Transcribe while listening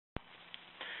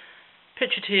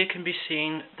Pictured here can be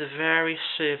seen the various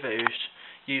servos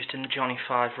used in the Johnny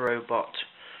 5 robot.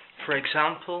 For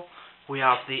example, we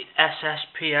have the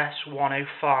SSPS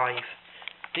 105.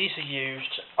 These are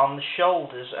used on the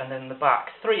shoulders and in the back.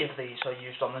 3 of these are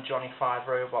used on the Johnny 5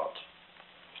 robot.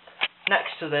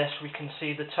 Next to this we can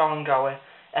see the Tongawa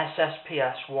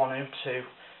SSPS 102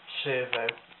 servo.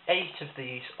 8 of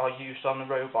these are used on the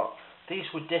robot.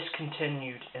 These were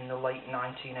discontinued in the late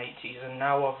 1980s and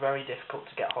now are very difficult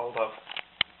to get hold of.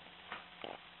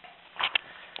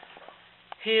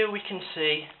 Here we can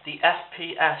see the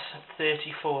FPS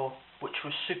 34, which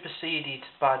was superseded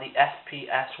by the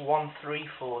FPS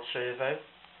 134 servo.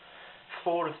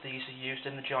 4 of these are used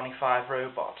in the Johnny 5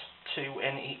 robot, 2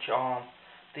 in each arm.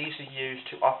 These are used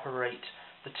to operate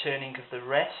the turning of the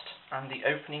wrist and the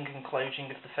opening and closing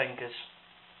of the fingers.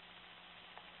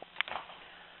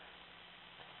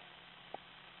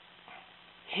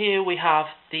 Here we have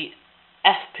the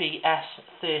FPS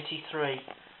 33,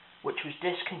 which was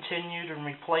discontinued and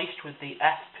replaced with the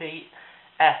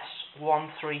FPS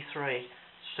 133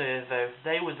 servo.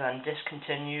 They were then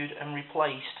discontinued and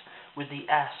replaced with the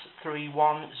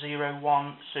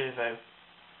S3101 servo.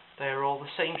 They are all the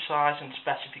same size and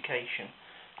specification.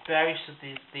 Various of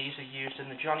these are used in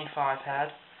the Johnny 5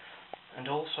 head and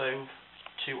also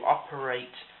to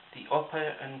operate the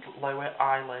upper and lower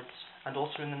eyelids, and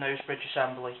also in the nose bridge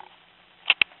assembly.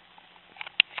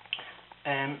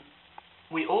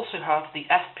 We also have the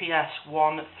FPS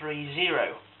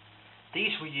 130.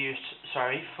 These were used,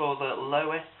 for the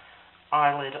lower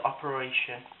eyelid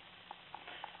operation.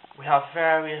 We have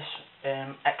various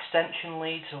extension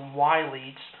leads and Y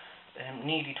leads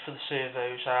needed for the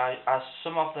servos, as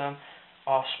some of them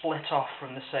are split off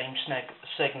from the same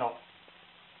signal.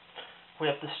 We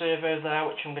have the servo there,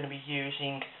 which I'm going to be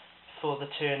using for the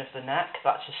turn of the neck.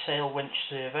 That's a sail winch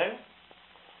servo.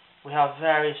 We have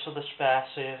various other spare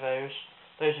servos.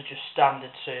 Those are just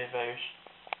standard servos.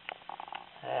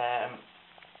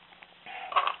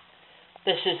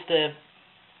 This is the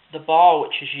bar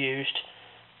which is used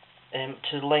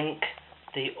to link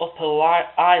the upper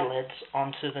eyelids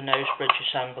onto the nose bridge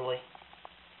assembly.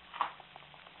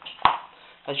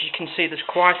 As you can see, there's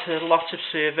quite a lot of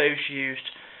servos used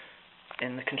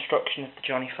in the construction of the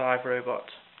Johnny 5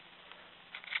 robot.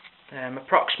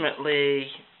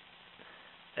 Approximately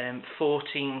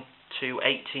 14 to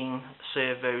 18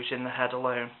 servos in the head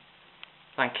alone.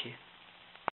 Thank you.